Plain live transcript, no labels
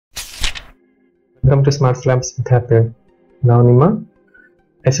Welcome to smart slabs ವಿದ್ಯಾರ್ಥಿಗಳು. ನಾವು ನಿಮ್ಮ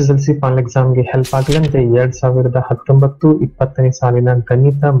SSLC ಫೈನಲ್ ಎಕ್ಸಾಮ್ಗೆ ಹೆಲ್ಪ್ ಆಗಲಂತೆ 2019-20 ಸಾಲಿನ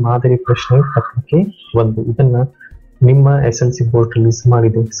ಗಣಿತ ಮಾದರಿ ಪ್ರಶ್ನೆ ಪತ್ರಿಕೆ 1 ಇದನ್ನ ನಿಮ್ಮ SSLC ಬೋರ್ಡ್ ರಿಲೀಸ್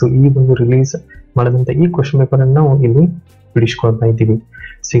ಮಾಡಿದೆ. ಸೊ ಈ ಒಂದು ರಿಲೀಸ್ ಮಾಡಿದಂತ ಈ ಕ್ವಶನ್ ಪೇಪರ್ ಅನ್ನು ನಾವು ಇಲ್ಲಿ ಬಿಡಿಸ್ಕೊಳ್ತಾ ಇದ್ದೀವಿ.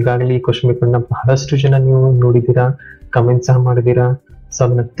 ಸೊ ಈಗಾಗಲೇ ಈ ಕ್ವಶನ್ ಪೇಪರ್ ನ ಬಹಳಷ್ಟು ಜನ ನೀವು ನೋಡಿದ್ದೀರಾ, ಕಮೆಂಟ್ ಸಹ ಮಾಡಿದ್ದೀರಾ, ಸೊ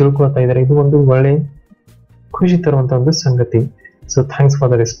ಅದನ್ನ ತಿಳ್ಕೊಳ್ತಾ ಇದ್ದಾರೆ. ಇದು ಒಂದು ಒಳ್ಳೆ ಖುಷಿ ತರುವಂತ ಒಂದು ಸಂಗತಿ. So thanks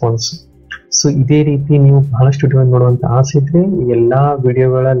for the response. So ಇದೇ ರೀತಿ ನೀವು ಬಹಳಷ್ಟು ವಿಡಿಯೋ ನೋಡುವಂತ ಆಸೆ ಇದ್ರೆ ಎಲ್ಲಾ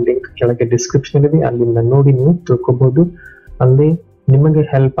ವಿಡಿಯೋಗಳ ಲಿಂಕ್ ಕೆಳಗೆ ಡಿಸ್ಕ್ರಿಪ್ಷನ್ ಇದೆ, ಅಲ್ಲಿಂದ ನೋಡಿ ನೀವು ತಿಳ್ಕೊಬಹುದು. ಅಲ್ಲಿ ನಿಮಗೆ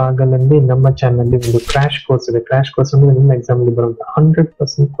ಹೆಲ್ಪ್ ಆಗಲ್ಲಂದ್ರೆ ನಮ್ಮ ಚಾನಲ್ ಅಲ್ಲಿ ಒಂದು ಕ್ರಾಶ್ ಕೋರ್ಸ್ ಇದೆ. ಕ್ರಾಶ್ ಕೋರ್ಸ್ ಅಂದ್ರೆ ನಿಮ್ಮ ಎಕ್ಸಾಮ್ ಅಲ್ಲಿ ಬರುವಂತ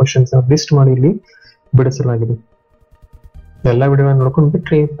 100% ಕ್ವಶನ್ಸ್ ಲಿಸ್ಟ್ ಮಾಡಿ ಇಲ್ಲಿ ಬಿಡಿಸಲಾಗಿದೆ. ಎಲ್ಲಾ ವಿಡಿಯೋ ನೋಡ್ಕೊಂಡು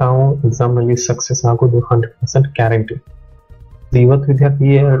ಬಿಟ್ರೆ ತಾವು ಎಕ್ಸಾಮ್ ನಲ್ಲಿ ಸಕ್ಸಸ್ ಆಗೋದು 100% ಗ್ಯಾರಂಟಿ. ಇವತ್ತು ವಿದ್ಯಾರ್ಥಿ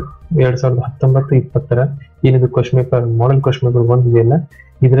 2019-20 ಏನಿದು question paper model question paper 1 ಇದೆಯಲ್ಲ,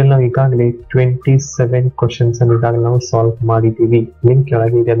 ಇದರಲ್ಲಿ ನಾವು ಈಗಾಗಲೇ 27 ಕ್ವಶನ್ಸ್ ಅನ್ನು ಈಗಾಗಲೇ ನಾವು ಸಾಲ್ವ್ ಮಾಡಿದ್ದೀವಿ. ಲಿಂಕ್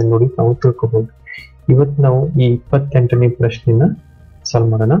ಕೆಳಗೆ ಇದೆ, ಅದನ್ನ ನೋಡಿ ನಾವು ತಿಳ್ಕೊಬಹುದು. ಇವತ್ತು ನಾವು ಈ 28ನೇ ಪ್ರಶ್ನೆನ ಸಾಲ್ವ್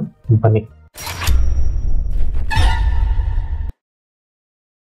ಮಾಡೋಣ, ಬನ್ನಿ.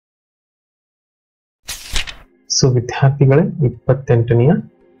 ಸೊ ವಿದ್ಯಾರ್ಥಿಗಳೇ, 28ನೆಯ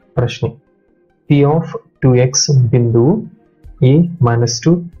ಪ್ರಶ್ನೆ. P of 2x ಬಿಂದು A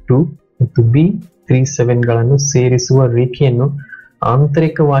 -2 2 ಮತ್ತು B 3 7 ಗಳನ್ನು ಸೇರಿಸುವ ರೇಖೆಯನ್ನು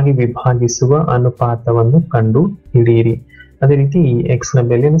ಆಂತರಿಕವಾಗಿ ವಿಭಾಗಿಸುವ ಅನುಪಾತವನ್ನು ಕಂಡು ಹಿಡಿಯಿರಿ. ಅದೇ ರೀತಿ ಈ x ನ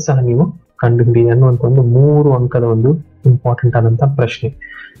ಬೆಲೆಯನ್ನು ಸಹ ನೀವು ಕಂಡು ಹಿಡಿಯಿರಿ ಅನ್ನುವಂತ ಒಂದು 3 ಅಂಕದ ಒಂದು ಇಂಪಾರ್ಟೆಂಟ್ ಆದಂತಹ ಪ್ರಶ್ನೆ.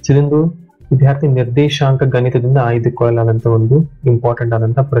 ಇದೊಂದು ವಿದ್ಯಾರ್ಥಿ ನಿರ್ದೇಶಾಂಕ ಗಣಿತದಿಂದ ಆಯ್ದುಕೊಳ್ಳಲಾದಂತ ಒಂದು ಇಂಪಾರ್ಟೆಂಟ್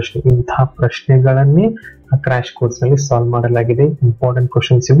ಆದಂತಹ ಪ್ರಶ್ನೆ. ಇಂತಹ ಪ್ರಶ್ನೆಗಳನ್ನೇ ಕ್ರಾಶ್ ಕೋರ್ಸ್ ನಲ್ಲಿ ಸಾಲ್ವ್ ಮಾಡಲಾಗಿದೆ. ಇಂಪಾರ್ಟೆಂಟ್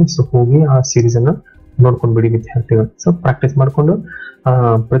ಕ್ವಶನ್ಸ್ ಇವು. ಸೊ ಹೋಗಿ ಆ ಸೀರೀಸ್ ಅನ್ನ ನೋಡ್ಕೊಂಡ್ ಬಿಡಿ ವಿದ್ಯಾರ್ಥಿಗಳು. ಸೊ ಪ್ರಾಕ್ಟೀಸ್ ಮಾಡ್ಕೊಂಡು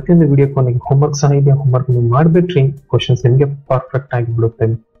ಪ್ರತಿಯೊಂದು ವಿಡಿಯೋ ಕೊನೆಗೆ ಹೋಮ್ವರ್ಕ್ ಸಹ ಇದೆ. ಹೋಮ್ವರ್ಕ್ ನೀವು ಮಾಡ್ಬಿಟ್ರಿ ಕ್ವಶನ್ಸ್ ನಿಮಗೆ ಪರ್ಫೆಕ್ಟ್ ಆಗಿ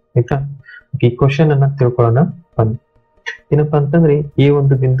ಬಿಡುತ್ತವೆ, ಆಯ್ತಾ? ಈ ಕ್ವಶನ್ ಅನ್ನ ತಿಳ್ಕೊಳ್ಳೋಣ, ಬನ್ನಿ. ಏನಪ್ಪಾ ಅಂತಂದ್ರೆ A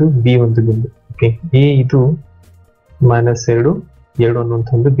ಒಂದು ಬಿಂದು, B ಒಂದು ಬಿಂದು. ಓಕೆ, A ಇದು -2 2 ಅನ್ನುವಂತ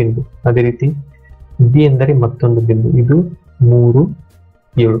ಒಂದು ಬಿಂದು. ಅದೇ ರೀತಿ B ಎಂದರೆ ಮತ್ತೊಂದು ಬಿಂದು, ಇದು 3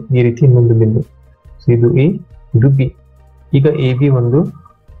 7 ಈ ರೀತಿ ಇನ್ನೊಂದು ಬಿಂದು. ಇದು A, ಇದು B. ಈಗ AB ಒಂದು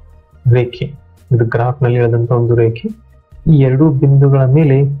ರೇಖೆ, ಇದು ಗ್ರಾಫ್ ನಲ್ಲಿ ಇಳಿದಂತ ಒಂದು ರೇಖೆ. ಈ ಎರಡು ಬಿಂದುಗಳ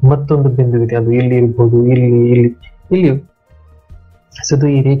ಮೇಲೆ ಮತ್ತೊಂದು ಬಿಂದು ಇದೆ, ಅದು ಇಲ್ಲಿ ಇರ್ಬೋದು, ಇಲ್ಲಿ. ಸೊ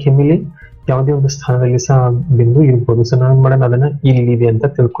ಈ ರೇಖೆ ಮೇಲೆ ಯಾವುದೇ ಒಂದು ಸ್ಥಾನದಲ್ಲಿ ಸಹ ಬಿಂದು ಇರ್ಬೋದು. ಸೊ ನಾವು ಮಾಡೋಣ, ಅದನ್ನ ಇಲ್ಲಿದೆ ಅಂತ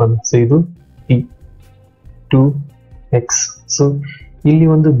ತಿಳ್ಕೊಳ್ಳೋಣ. ಸೊ ಇದು P 2x. ಸೊ ಇಲ್ಲಿ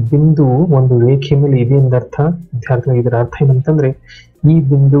ಒಂದು ಬಿಂದು ಒಂದು ರೇಖೆ ಮೇಲೆ ಇದೆ ಎಂದರ್ಥ ವಿದ್ಯಾರ್ಥಿಗಳು. ಇದರ ಅರ್ಥ ಏನಂತಂದ್ರೆ ಈ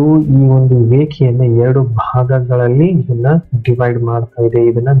ಬಿಂದು ಈ ಒಂದು ರೇಖೆಯನ್ನ 2 ಭಾಗಗಳಲ್ಲಿ ಇದನ್ನ ಡಿವೈಡ್ ಮಾಡ್ತಾ ಇದೆ,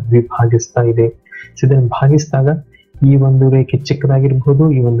 ಇದನ್ನ ವಿಭಾಗಿಸ್ತಾ ಇದೆ. ಸೊ ಇದನ್ನ ಭಾಗಿಸಿದಾಗ ಈ ಒಂದು ರೇಖೆ ಚಿಕ್ಕದಾಗಿರ್ಬೋದು,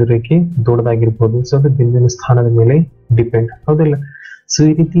 ಈ ಒಂದು ರೇಖೆ ದೊಡ್ಡದಾಗಿರ್ಬೋದು. ಸೊ ಅದು ಬಿಂದುವಿನ ಸ್ಥಾನದ ಮೇಲೆ ಡಿಪೆಂಡ್, ಹೌದಿಲ್ಲ? ಸೊ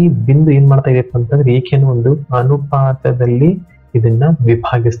ಈ ರೀತಿ ಬಿಂದು ಏನ್ ಮಾಡ್ತಾ ಇದೆ ಅಂತಂದ್ರೆ ರೇಖೆಯನ್ನು ಒಂದು ಅನುಪಾತದಲ್ಲಿ ಇದನ್ನ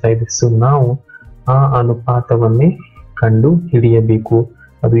ವಿಭಾಗಿಸ್ತಾ ಇದೆ. ಸೊ ನಾವು ಆ ಅನುಪಾತವನ್ನೇ ಕಂಡು ಹಿಡಿಯಬೇಕು.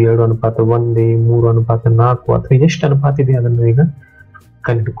 ಅದು 2:1, 3:4 ಅಥವಾ ಎಷ್ಟು ಅನುಪಾತ ಇದೆ ಅದನ್ನು ಈಗ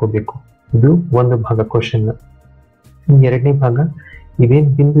ಕಂಡುಹಿಡ್ಕೋಬೇಕು. ಇದು ಒಂದು ಭಾಗ ಕ್ವಶನ್. ಎರಡನೇ ಭಾಗ, ಇದೇನ್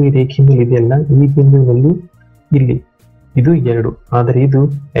ಬಿಂದು ಈ ರೇಖೆ ಮೇಲೆ ಇದೆಯಲ್ಲ, ಈ ಬಿಂದುವಿನಲ್ಲಿ ಇಲ್ಲಿ ಇದು 2, ಆದರೆ ಇದು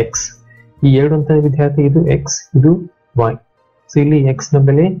x. ಈ 2 ಅಂತ ವಿದ್ಯಾರ್ಥಿ ಇದು x, ಇದು y. ಸೊ ಇಲ್ಲಿ x ನ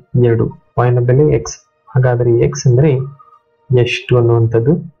ಬೆಲೆ 2, y ನ ಬೆಲೆ x. ಹಾಗಾದ್ರೆ x ಅಂದ್ರೆ ಎಷ್ಟು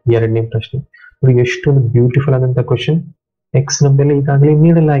ಅನ್ನುವಂಥದ್ದು ಎರಡನೇ ಪ್ರಶ್ನೆ. ಎಷ್ಟೊಂದು ಬ್ಯೂಟಿಫುಲ್ ಆದಂತ ಕ್ವಶನ್. x ನ ಬೆಲೆ ಈಗಾಗಲೇ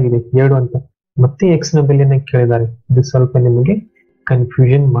ನೀಡಲಾಗಿದೆ 2 ಅಂತ, ಮತ್ತೆ x ನ ಬೆಲೆಯನ್ನ ಕೇಳಿದ್ದಾರೆ. ಇದು ಸ್ವಲ್ಪ ನಿಮಗೆ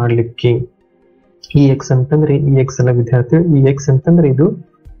ಕನ್ಫ್ಯೂಷನ್ ಮಾಡ್ಲಿಕ್ಕೆ. ಈ x ಅಂತಂದ್ರೆ ಈ x ಅಲ್ಲ ವಿದ್ಯಾರ್ಥಿ, ಈ x ಅಂತಂದ್ರೆ ಇದು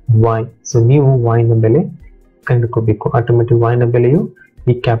y. ಸೊ ನೀವು y ನ ಬೆಲೆ ಕಂಡುಕೋಬೇಕು. ಆಟೋಮೆಟಿಕ್ y ನ ಬೆಲೆಯು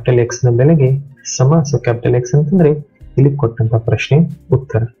ಈ ಕ್ಯಾಪಿಟಲ್ X ನ ಬೆಲೆಗೆ ಸಮ. ಸೊ ಕ್ಯಾಪಿಟಲ್ X ಅಂತಂದ್ರೆ ಇಲ್ಲಿ ಕೊಟ್ಟಂತ ಪ್ರಶ್ನೆ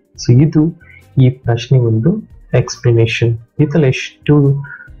ಉತ್ತರ. ಸೊ ಇದು ಈ ಪ್ರಶ್ನೆ ಒಂದು ಎಕ್ಸ್ಪ್ಲನೇಷನ್. ಇದೆಲ್ಲ ಎಷ್ಟು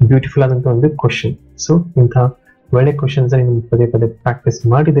ಬ್ಯೂಟಿಫುಲ್ ಆದಂತ ಒಂದು ಕ್ವಶನ್. ಸೊ ಇಂತಹ ಒಳ್ಳೆ ಕ್ವಶನ್ಸ್ ನಿಮ್ಗೆ ಪದೇ ಪದೇ ಪ್ರಾಕ್ಟೀಸ್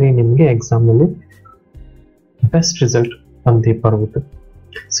ಮಾಡಿದ್ರೆ ನಿಮ್ಗೆ ಎಕ್ಸಾಮ್ ನಲ್ಲಿ ಬೆಸ್ಟ್ ರಿಸಲ್ಟ್ ಬಂದೇ ಬರುತ್ತೆ.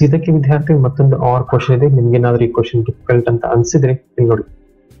 ಸೊ ಇದಕ್ಕೆ ವಿದ್ಯಾರ್ಥಿ ಮತ್ತೊಂದು ಆರ್ ಕ್ವಶನ್ ಇದೆ. ನಿಮ್ಗೆ ಏನಾದ್ರೂ ಈ ಕ್ವಶನ್ ಡಿಫಿಕಲ್ಟ್ ಅಂತ ಅನ್ಸಿದ್ರೆ ಇಲ್ಲಿ ನೋಡಿ,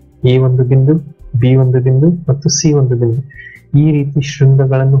 A ಒಂದು ಬಿಂದು, B ಒಂದು ಬಿಂದು ಮತ್ತು C ಒಂದು ಬಿಂದು. ಈ ರೀತಿ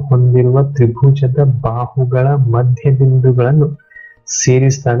ಶೃಂಗಗಳನ್ನು ಹೊಂದಿರುವ ತ್ರಿಭುಜದ ಬಾಹುಗಳ ಮಧ್ಯ ಬಿಂದುಗಳನ್ನು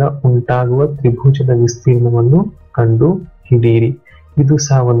ಸೇರಿಸಿದಾಗ ಉಂಟಾಗುವ ತ್ರಿಭುಜದ ವಿಸ್ತೀರ್ಣವನ್ನು ಕಂಡು ಹಿಡಿಯಿರಿ. ಇದು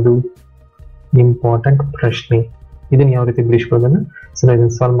ಸಹ ಒಂದು ಇಂಪಾರ್ಟೆಂಟ್ ಪ್ರಶ್ನೆ. ಇದನ್ನ ಯಾವ ರೀತಿ ಬಿಡಿಸ್ಕೊಳ್ಳೋದನ್ನ ಸೊ ನಾವು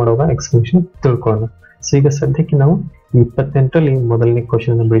ಇದನ್ನ ಸಾಲ್ವ್ ಮಾಡುವಾಗ ಎಕ್ಸ್ಪ್ಲನೇಷನ್ ತಿಳ್ಕೊಳ್ಳೋಣ. ಸೊ ಈಗ ಸದ್ಯಕ್ಕೆ ನಾವು 28ರಲ್ಲಿ ಮೊದಲನೇ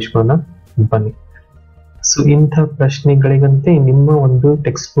ಕ್ವಶನ್ ಅನ್ನು ಬಿಡಿಸ್ಕೊಳ್ಳೋಣ, ಬನ್ನಿ. ಸೊ ಇಂಥ ಪ್ರಶ್ನೆಗಳಿಗಂತೆ ನಿಮ್ಮ ಒಂದು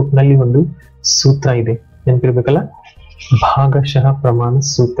ಟೆಕ್ಸ್ಟ್ ಬುಕ್ ನಲ್ಲಿ ಒಂದು ಸೂತ್ರ ಇದೆ, ನೆನಪಿರ್ಬೇಕಲ್ಲ, ಭಾಗಶಃ ಪ್ರಮಾಣ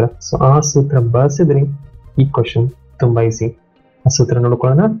ಸೂತ್ರ. ಸೊ ಆ ಸೂತ್ರ ಬಳಸಿದ್ರೆ ಈ ಕ್ವಶನ್ ತುಂಬಾ ಈಸಿ. ಆ ಸೂತ್ರ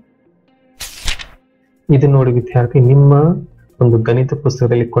ನೋಡ್ಕೊಳ್ಳೋಣ, ಇದು ನೋಡಿ ವಿದ್ಯಾರ್ಥಿ, ನಿಮ್ಮ ಒಂದು ಗಣಿತ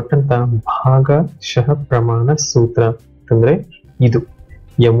ಪುಸ್ತಕದಲ್ಲಿ ಕೊಟ್ಟಂತ ಭಾಗಶಃ ಪ್ರಮಾಣ ಸೂತ್ರ ಅಂದ್ರೆ ಇದು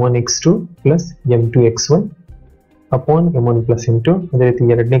m1x2 plus m2x1 upon m1 plus m2. ಅದೇ ರೀತಿ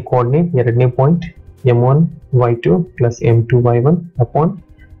ಎರಡನೇ ಕೋಆರ್ಡಿನೇಟ್, ಎರಡನೇ point m1y2 plus m2y1 upon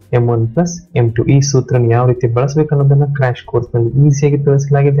m1 plus m2. ಈ ಸೂತ್ರನ ಯಾವ ರೀತಿ ಬಳಸಬೇಕು ಅನ್ನೋದನ್ನ ಕ್ರಾಶ್ ಕೋರ್ಸ್ ನಲ್ಲಿ ಈಸಿಯಾಗಿ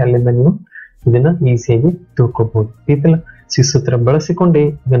ತಿಳಿಸಲಾಗಿದೆ. ಅಲ್ಲಿಂದ ನೀವು ಇದನ್ನ ಈಸಿಯಾಗಿ ತಿಳ್ಕೊಬಹುದು. ಇದೆಲ್ಲ ಸೂತ್ರ ಬಳಸಿಕೊಂಡೇ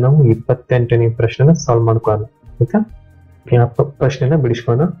ಈಗ ನಾವು 28ನೇ ಪ್ರಶ್ನೆನ ಸಾಲ್ವ್ ಮಾಡ್ಕೊಳ್ಳೋಣ. ಆಯ್ತಾ? ಪ್ರಶ್ನೆನ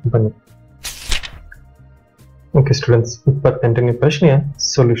ಬಿಡಿಸ್ಕೊಳ್ಳೋಣ ಬನ್ನಿ. ಓಕೆ ಸ್ಟೂಡೆಂಟ್ಸ್, 28ನೇ ಪ್ರಶ್ನೆಯ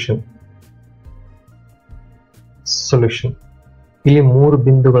ಸೊಲ್ಯೂಷನ್. ಇಲ್ಲಿ 3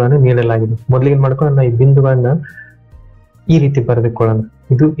 ಬಿಂದುಗಳನ್ನು ನೀಡಲಾಗಿದೆ. ಮೊದಲಿಗೆ ಏನ್ ಮಾಡ್ಕೊಳ್ಳೋಣ, ಈ ಬಿಂದುಗಳನ್ನ ಈ ರೀತಿ ಬರೆದುಕೊಳ್ಳೋಣ.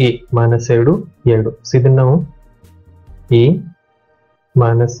 ಇದು a -2 2. ಸೊ ಇದನ್ನ ನಾವು a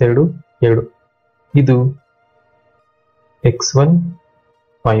 -2 2. ಇದು x1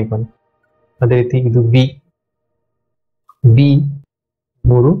 y1. ಅದೇ ರೀತಿ ಇದು b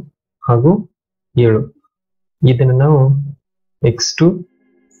 3 ಹಾಗೂ 7. ಇದನ್ನ ನಾವು x2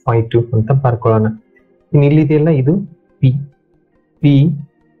 y2 ಅಂತ ಬರ್ಕೊಳ್ಳೋಣ. ಇನ್ನು ಇಲ್ಲಿದೆಯಲ್ಲ ಇದು p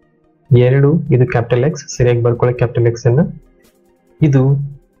 2, ಇದು ಕ್ಯಾಪಿಟಲ್ X, ಸರಿಯಾಗಿ ಬರ್ಕೊಳ್ಳಿ ಕ್ಯಾಪಿಟಲ್ X ಅನ್ನ. ಇದು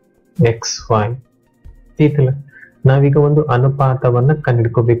xy. ಇದೆಯಲ್ಲ, ನಾವೀಗ ಒಂದು ಅನುಪಾತವನ್ನ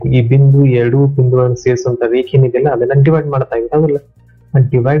ಕಂಡುಹಿಡ್ಕೋಬೇಕು. ಈ ಬಿಂದು 2 ಬಿಂದುಗಳನ್ನು ಸೇರಿಸುವಂತ ರೇಖೆ ಏನಿದೆಯಲ್ಲ ಅದನ್ನ ಡಿವೈಡ್ ಮಾಡ್ತಾ ಇದ್ದೀವಿ. ಅದಲ್ಲ,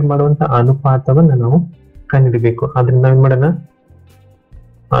 ಡಿವೈಡ್ ಮಾಡುವಂತ ಅನುಪಾತವನ್ನ ನಾವು ಕಂಡುಹಿಡಬೇಕು. ಅದನ್ನ ನಾವೇನ್ ಮಾಡೋಣ,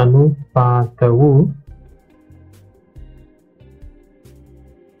 ಅನುಪಾತವು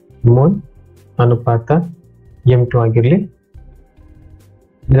ಅನುಪಾತ m2 ಆಗಿರ್ಲಿ.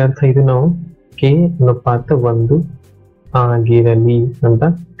 ಇದರರ್ಥ ಇದು ನಾವು k ಅನುಪಾತ 1 ಆಗಿರಲಿ ಅಂತ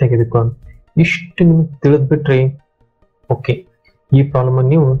ತೆಗೆದುಕೊಳ್ಳೋಣ. ಇಷ್ಟು ನಿಮ್ಗೆ ತಿಳಿದ್ಬಿಟ್ರೆ ಓಕೆ, ಈ ಪ್ರಾಬ್ಲಮ್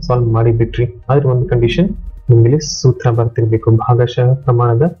ಅನ್ನು ನೀವು ಸಾಲ್ವ್ ಮಾಡಿಬಿಟ್ರಿ. ಆದ್ರೆ ಒಂದು ಕಂಡೀಷನ್, ನಿಮಗೆ ಸೂತ್ರ ಬರ್ತಿರ್ಬೇಕು. ಭಾಗಶಃ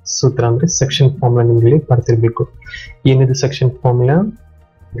ಪ್ರಮಾಣದ ಸೂತ್ರ ಅಂದ್ರೆ ಸೆಕ್ಷನ್ ಫಾರ್ಮುಲಾ ನಿಮಗೆ ಬರ್ತಿರ್ಬೇಕು. ಏನಿದು section formula?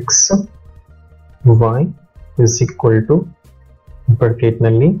 x y is equal to bracket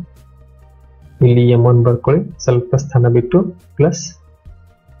ನಲ್ಲಿ ಇಲ್ಲಿ m1 ಬರ್ಕೊಳ್ಳಿ, ಸ್ವಲ್ಪ ಸ್ಥಾನ ಬಿಟ್ಟು, ಪ್ಲಸ್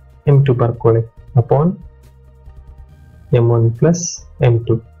m2 ಬರ್ಕೊಳ್ಳಿ ಅಪಾನ್ m1 ಪ್ಲಸ್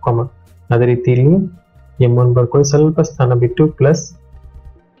m2 ಕಾಮ. ಅದೇ ರೀತಿ ಇಲ್ಲಿ m1 ಬರ್ಕೊಳ್ಳಿ, ಸ್ವಲ್ಪ ಸ್ಥಾನ ಬಿಟ್ಟು, ಪ್ಲಸ್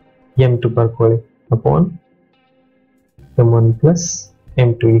m2 ಬರ್ಕೊಳ್ಳಿ ಅಪಾನ್ m1 ಪ್ಲಸ್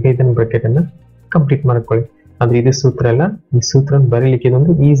m2. ಈಗ ಇದನ್ನ ಬ್ರಾಕೆಟ್ ಅನ್ನ ಕಂಪ್ಲೀಟ್ ಮಾಡ್ಕೊಳ್ಳಿ. ಆದ್ರೆ ಇದು ಸೂತ್ರ ಅಲ್ಲ, ಈ ಸೂತ್ರ ಬರೀಲಿಕ್ಕೆ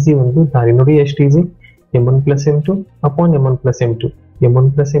ಇದೊಂದು ಈಸಿ ಒಂದು ದಾರಿ. ನೋಡಿ ಎಷ್ಟು easy. m1 plus m2 upon m1 plus m2, m1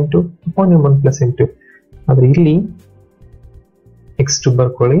 plus m2 upon m1 plus m2. ಆದ್ರೆ ಇಲ್ಲಿ x2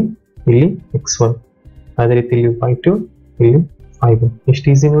 ಬರ್ಕೊಳ್ಳಿ, ಇಲ್ಲಿ x1. ಅದೇ ರೀತಿ ಇಲ್ಲಿ y2, ಇಲ್ಲಿ y1. ಎಷ್ಟು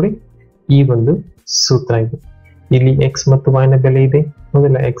ಈಸಿ ನೋಡಿ. ಈ ಒಂದು ಸೂತ್ರ ಇದು. ಇಲ್ಲಿ x ಮತ್ತು y ನ ಬೆಲೆ ಇದೆ.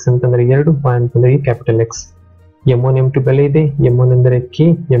 ಮೊದಲ x ಅಂತಂದ್ರೆ 2, y ಅಂತಂದ್ರೆ ಕ್ಯಾಪಿಟಲ್ X. m1 m2 ಬೆಲೆ ಇದೆ. m1 ಎಂದರೆ k,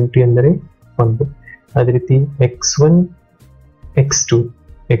 m2 ಎಂದರೆ 1. ಅದೇ ರೀತಿ x1 x2,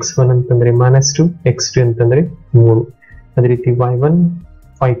 x1 ಅಂತಂದ್ರೆ -2, x2 ಅಂತಂದ್ರೆ 3. ಅದೇ ರೀತಿ y1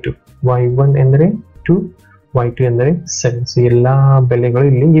 y2, y1 ಎಂದರೆ 2, y2 ಎಂದರೆ 7. ಸೊ ಎಲ್ಲಾ ಬೆಲೆಗಳು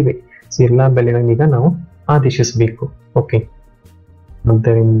ಇಲ್ಲಿ ಇವೆ. ಸೊ ಎಲ್ಲಾ ಬೆಲೆಗಳನ್ನ ಈಗ ನಾವು ಆದೇಶಿಸಬೇಕು. ಓಕೆ,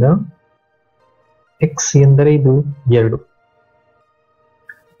 ಆದ್ದರಿಂದ x ಎಂದರೆ ಇದು 2,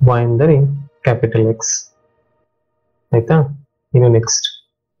 y ಎಂದರೆ ಕ್ಯಾಪಿಟಲ್ X. ಆಯ್ತಾ? ಇನ್ನು ನೆಕ್ಸ್ಟ್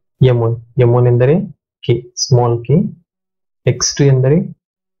m1 ಎಂದರೆ k, ಸ್ಮಾಲ್ k. x2 ಎಂದರೆ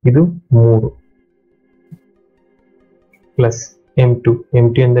ಇದು 3 ಪ್ಲಸ್ m2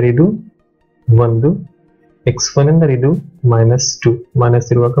 ಎಂದರೆ ಇದು 1. x1 ಎಂದರೆ ಇದು -2, ಮೈನಸ್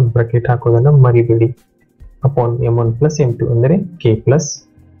ಇರುವಾಗ ಬ್ರಾಕೆಟ್ ಹಾಕೋದನ್ನ ಮರಿಬೇಡಿ. ಅಪಾನ್ m1 ಪ್ಲಸ್ m2 ಅಂದರೆ k ಪ್ಲಸ್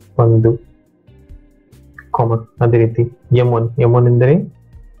 1 ಕಾಮ. ಅದೇ ರೀತಿ m1 ಎಂದರೆ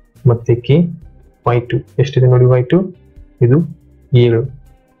ಮತ್ತೆ k, y2 ಎಷ್ಟಿದೆ ನೋಡಿ, y2 ಇದು 7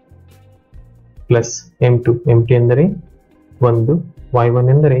 ಪ್ಲಸ್ m2 ಎಂದರೆ 1, y1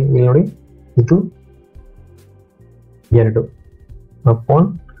 ಎಂದರೆ ಇಲ್ಲಿ ನೋಡಿ ಇದು 2 ಅಪಾನ್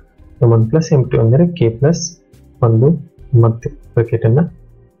m1 ಪ್ಲಸ್ m2 ಅಂದರೆ k ಪ್ಲಸ್ 1. ಮತ್ತೆ ಬ್ರಾಕೆಟ್ ಅನ್ನ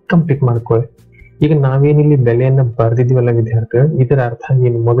ಕಂಪ್ಲೀಟ್ ಮಾಡ್ಕೊಳ್ಳಿ. ಈಗ ನಾವೇನಿಲ್ಲಿ ಬೆಲೆಯನ್ನ ಬರೆದಿದ್ದೀವಲ್ಲ ವಿದ್ಯಾರ್ಥಿಗಳು, ಇದರ ಅರ್ಥ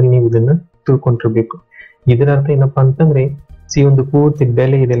ಏನು ಮೊದಲು ನೀವು ಇದನ್ನ ತಿಳ್ಕೊಂಡಿರ್ಬೇಕು. ಇದರ ಅರ್ಥ ಏನಪ್ಪಾ ಅಂತಂದ್ರೆ, ಈ ಒಂದು ಪೂರ್ತಿ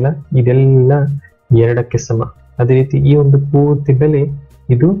ಬೆಲೆ ಇದೆಲ್ಲ 2ಕ್ಕೆ ಸಮ. ಅದೇ ರೀತಿ ಈ ಒಂದು ಪೂರ್ತಿ ಬೆಲೆ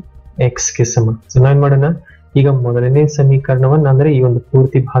ಇದು x ಗೆ ಸಮ. ಸೊ ನಾವೇನ್ ಮಾಡೋಣ, ಈಗ ಮೊದಲನೇ ಸಮೀಕರಣವನ್ನ ಅಂದ್ರೆ ಈ ಒಂದು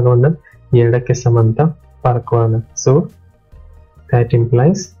ಪೂರ್ತಿ ಭಾಗವನ್ನ 2ಕ್ಕೆ ಸಮ ಅಂತ ಬರ್ಕೊಳ್ಳೋಣ. ಸೊ that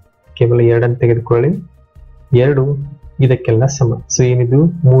implies ಕೇವಲ 2 ಅಂತ ತೆಗೆದುಕೊಳ್ಳಿ. 2 ಇದಕ್ಕೆಲ್ಲ ಸಮ. ಸೊ ಏನಿದು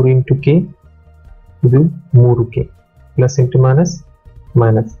 3 ಇಂಟು k, ಇದು 3k plus into minus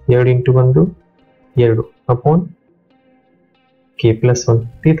 2 into 1 2 upon k plus 1.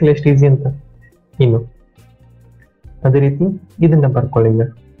 ತೀರ್ಥ ಎಷ್ಟು ಈಸಿ ಅಂತ. ಇನ್ನು ಅದೇ ರೀತಿ ಇದನ್ನ ಬರ್ಕೊಳ್ಳಿ. ಈಗ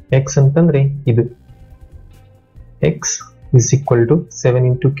x ಅಂತಂದ್ರೆ ಇದು x is equal to 7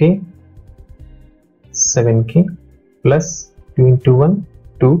 into k 7k plus 2 into 1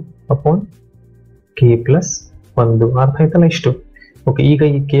 2 upon k plus 1 ಅರ್ಥ ಆಯ್ತಲ್ಲ ಇಷ್ಟು. ಓಕೆ, ಈಗ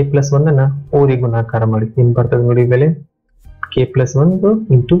ಈ k plus 1 ಅನ್ನ 4 ಗುಣಾಕಾರ ಮಾಡಿ ಏನ್ ಬರ್ತದೆ ನೋಡಿ ಬೆಲೆ k plus 1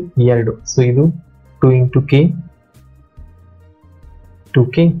 into 2. ಸೊ ಇದು 2 into k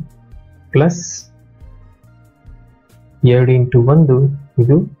 2k plus 2 into 1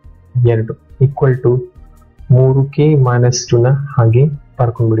 ಇದು 2 equal to 3k minus 2 ನ ಹಾಗೆ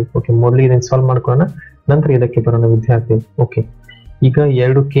ಬರ್ಕೊಂಡ್ಬಿಡಿ. ಓಕೆ, ಮೊದಲು ಇದನ್ನ ಸಾಲ್ವ್ ಮಾಡ್ಕೊಳ್ಳೋಣ, ನಂತರ ಇದಕ್ಕೆ ಬರೋಣ ವಿದ್ಯಾರ್ಥಿ. ಓಕೆ, ಈಗ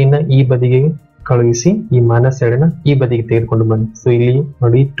 2k ನ ಈ ಬದಿಗೆ ಕಳುಹಿಸಿ ಈ -2 ನ ಈ ಬದಿಗೆ ತೆಗೆದುಕೊಂಡು ಬನ್ನಿ. ಸೊ ಇಲ್ಲಿ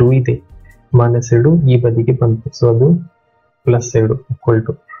ನೋಡಿ 2 ಇದೆ, -2 ಈ ಬದಿಗೆ ಬಂತು, ಸೊ ಅದು +2 equal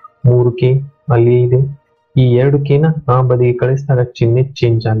to 3k ಅಲ್ಲಿ ಇದೆ. ಈ 2k ನ ಆ ಬದಿಗೆ ಕಳಿಸಿದಾಗ ಚಿಹ್ನೆ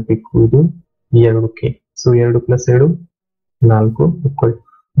ಚೇಂಜ್ ಆಗಬೇಕು, ಇದು 2k. ಸೊ 2 + 2 4 equal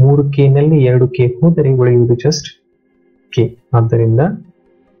 3k ನಲ್ಲಿ 2k ಹೋದರೆ ಉಳಿಯುವುದು ಜಸ್ಟ್ k. ಆದ್ದರಿಂದ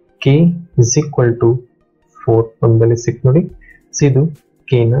k is equal to 4 ಒಂದರಲ್ಲಿ ಸಿಕ್ ನೋಡಿ. ಸೊ ಇದು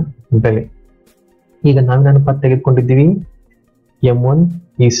k ನ ಬೆಲೆ. ಈಗ ನಾವು ಅನುಪಾತ ತೆಗೆದುಕೊಂಡಿದ್ದೀವಿ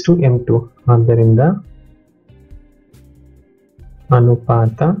m1:m2. ಆದ್ದರಿಂದ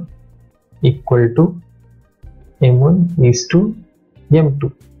ಅನುಪಾತ equal to m1:m2.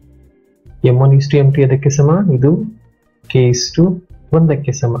 m1:m2 ಅದಕ್ಕೆ ಸಮ, ಇದು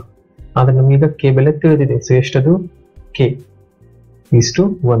k:1 ಸಮ. ಆದ್ರೆ ನಮಗೀಗ k ಬೆಲೆ ತಿಳಿದಿದೆ. So ಎಷ್ಟದು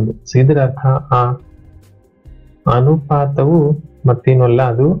k:1. ಸೊ ಇದರ ಅರ್ಥ ಆ ಅನುಪಾತವು ಮತ್ತೇನಲ್ಲ,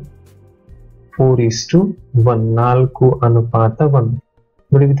 ಅದು 4:1 4:1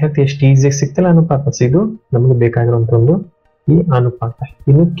 ನೋಡಿ ವಿದ್ಯಾರ್ಥಿ, ಎಷ್ಟು ಈಸಿಯಾಗಿ ಸಿಗ್ತಲ್ಲ ಅನುಪಾತ. ಸೊ ಇದು ನಮಗೆ ಬೇಕಾಗಿರುವಂತ ಒಂದು ಈ ಅನುಪಾತ.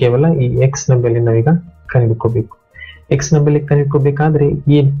 ಇನ್ನು ಕೇವಲ ಈ x ನ ಬೆಲೆ ನಾವೀಗ ಕಂಡುಹಿಡ್ಕೋಬೇಕು. x ನ ಬೆಲೆ ಕಂಡುಹಿಡ್ಕೋಬೇಕಾದ್ರೆ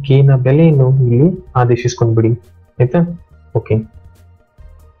ಈ k ನ ಬೆಲೆಯನ್ನು ಇಲ್ಲಿ ಆದೇಶಿಸ್ಕೊಂಡ್ಬಿಡಿ, ಆಯ್ತಾ. ಓಕೆ,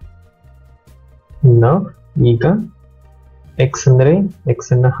 ಈಗ x ಅಂದ್ರೆ x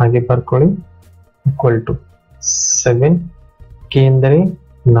ಅನ್ನ ಹಾಗೆ ಬರ್ಕೊಳ್ಳಿ equal to 7, k ಅಂದರೆ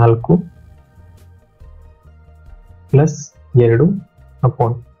 4 plus 2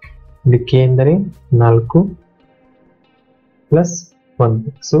 upon ಇಲ್ಲಿ k ಅಂದರೆ 4 plus 1.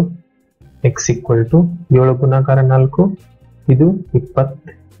 So x equal to 7 ಗುಣಾಕಾರ 4 ಇದು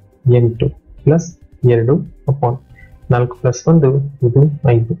 28 plus 2 upon 4 plus 1 ಇದು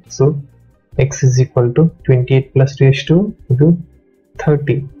 5. So x is equal to 28 plus 2 ಎಷ್ಟು, ಇದು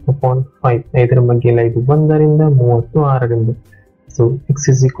 30 upon 5. 5ರ ಬಗ್ಗೆ 5 1ರಿಂದ 36ರಿಂದ. So x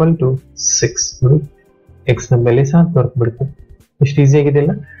is equal to 6. ನೋಡಿ x ನ ಬೆಲೆ ಸಹ ದೊರಕುಬಿಡುತ್ತೆ. ಎಷ್ಟು ಈಸಿ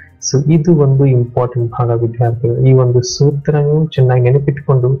ಆಗಿದೆಯಲ್ಲ. ಸೊ ಇದು ಒಂದು ಇಂಪಾರ್ಟೆಂಟ್ ಭಾಗ ವಿದ್ಯಾರ್ಥಿಗಳು. ಈ ಒಂದು ಸೂತ್ರ ನೀವು ಚೆನ್ನಾಗಿ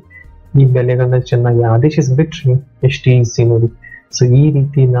ನೆನಪಿಟ್ಕೊಂಡು ಈ ಬೆಲೆಗಳನ್ನ ಚೆನ್ನಾಗಿ ಆದೇಶಿಸ್ಬಿಟ್ರಿ ಎಷ್ಟು ಈಸಿ ನೋಡಿ. ಸೊ ಈ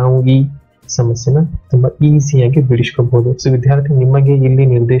ರೀತಿ ನಾವು ಈ ಸಮಸ್ಯೆನ ತುಂಬಾ ಈಸಿಯಾಗಿ ಬಿಡಿಸ್ಕೋಬಹುದು. ಸೊ ವಿದ್ಯಾರ್ಥಿ, ನಿಮಗೆ ಇಲ್ಲಿ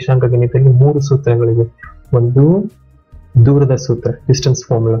ನಿರ್ದೇಶಾಂಕ ಗಣಿತದಲ್ಲಿ 3 ಸೂತ್ರಗಳಿವೆ. ಒಂದು ದೂರದ ಸೂತ್ರ ಡಿಸ್ಟೆನ್ಸ್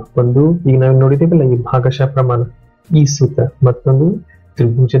ಫಾರ್ಮುಲಾ, ಒಂದು ಈಗ ನಾವು ನೋಡಿದ್ದೇವಲ್ಲ ಈ ಭಾಗಶಃ ಪ್ರಮಾಣ ಈ ಸೂತ್ರ, ಮತ್ತೊಂದು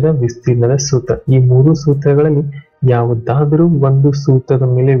ತ್ರಿಭುಜದ ವಿಸ್ತೀರ್ಣದ ಸೂತ್ರ. ಈ 3 ಸೂತ್ರಗಳಲ್ಲಿ ಯಾವುದಾದ್ರೂ ಒಂದು ಸೂತ್ರದ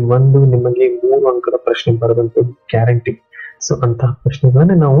ಮೇಲೆ ಒಂದು ನಿಮಗೆ 3 ಅಂಕದ ಪ್ರಶ್ನೆ ಬರೋದಂತ ಗ್ಯಾರಂಟಿ. ಸೊ ಅಂತಹ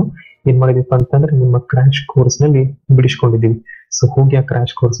ಪ್ರಶ್ನೆಗಳನ್ನ ನಾವು ಏನ್ ಮಾಡಿದೀವಿ ಅಂತಂದ್ರೆ ನಿಮ್ಮ ಕ್ರಾಶ್ ಕೋರ್ಸ್ ನಲ್ಲಿ ಬಿಡಿಸ್ಕೊಂಡಿದೀವಿ. ಸೊ ಹೋಗಿ ಆ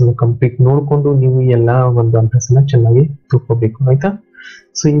ಕ್ರಾಶ್ ಕೋರ್ಸ್ ನ ಕಂಪ್ಲೀಟ್ ನೋಡ್ಕೊಂಡು ನೀವು ಎಲ್ಲಾ ಒಂದು ಅಭ್ಯಾಸನ ಚೆನ್ನಾಗಿ ತಿಳ್ಕೋಬೇಕು, ಆಯ್ತಾ.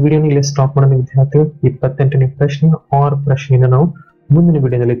 ಸೊ ಈ ವಿಡಿಯೋನ ಇಲ್ಲಿ ಸ್ಟಾಪ್ ಮಾಡೋಣ ವಿದ್ಯಾರ್ಥಿಗಳು. 28ನೇ ಪ್ರಶ್ನೆ ಆರ್ ಪ್ರಶ್ನೆನ ನಾವು ಮುಂದಿನ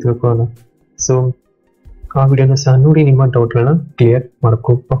ವಿಡಿಯೋದಲ್ಲಿ ತಿಳ್ಕೊಳ್ಳೋಣ. ಸೊ ಆ ವಿಡಿಯೋನ ಸಹ ನೋಡಿ ನಿಮ್ಮ ಡೌಟ್ ಗಳನ್ನ ಕ್ಲಿಯರ್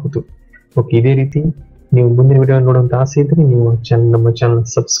ಮಾಡ್ಕೋಬಹುದು. ಓಕೆ, ಇದೇ ರೀತಿ ನೀವು ಮುಂದಿನ ವಿಡಿಯೋ ನೋಡುವಂತ ಆಸೆ ಇದ್ರೆ ನೀವು ನಮ್ಮ ಚಾನಲ್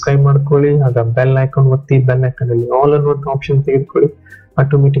ಸಬ್ಸ್ಕ್ರೈಬ್ ಮಾಡ್ಕೊಳ್ಳಿ. ಆಗ ಬೆಲ್ ಐಕಾನ್ ಒತ್ತಿ, ಬೆಲ್ ಐಕಾನ್ ಅಲ್ಲಿ ಆಲ್ ಅನ್ನುವಂತ ಆಪ್ಷನ್ ತೆಗೆದುಕೊಳ್ಳಿ.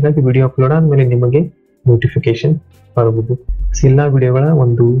 ಆಟೋಮೆಟಿಕ್ ಆಗಿ ವಿಡಿಯೋ ಅಪ್ಲೋಡ್ ಆದ್ಮೇಲೆ ನಿಮಗೆ ನೋಟಿಫಿಕೇಶನ್ ಬರಬಹುದು. ಎಲ್ಲಾ ವಿಡಿಯೋಗಳ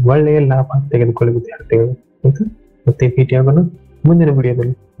ಒಂದು ಒಳ್ಳೆಯ ಲಾಭ ತೆಗೆದುಕೊಳ್ಳಿ ವಿದ್ಯಾರ್ಥಿಗಳು, ಆಯ್ತು. ಮತ್ತೆ ಭೇಟಿ ಆಗೋಣ ಮುಂದಿನ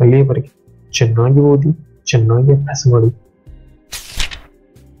ವಿಡಿಯೋದಲ್ಲಿ. ಅಲ್ಲಿಯವರೆಗೆ ಚೆನ್ನಾಗಿ ಓದಿ, ಚೆನ್ನಾಗಿ ಅಭ್ಯಾಸ ಮಾಡಿ.